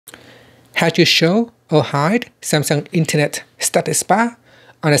how to show or hide Samsung Internet status bar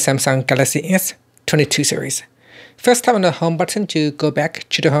on the Samsung Galaxy S22 series. First, tap on the home button to go back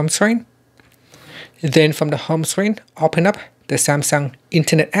to the home screen. Then from the home screen, open up the Samsung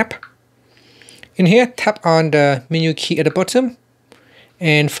Internet app. In here, tap on the menu key at the bottom.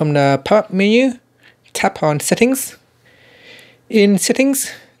 And from the pop-up menu, tap on Settings. In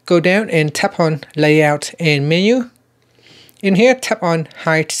Settings, go down and tap on Layout and Menu. In here, tap on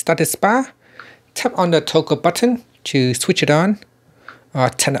Hide Status Bar. Tap on the toggle button to switch it on or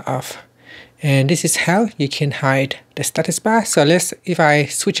turn it off. And this is how you can hide the status bar. So if I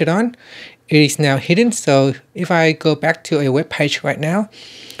switch it on, it is now hidden. So if I go back to a web page right now,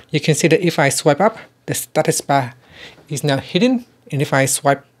 you can see that if I swipe up, the status bar is now hidden. And if I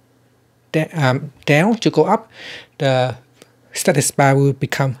swipe down to go up, the status bar will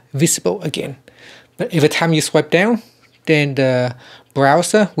become visible again. But every time you swipe down, then the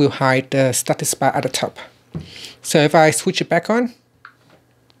browser will hide the status bar at the top. So if I switch it back on,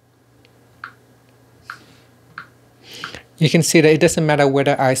 you can see that it doesn't matter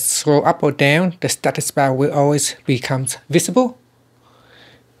whether I scroll up or down, the status bar will always become visible.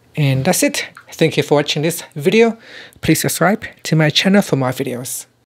 And that's it. Thank you for watching this video. Please subscribe to my channel for more videos.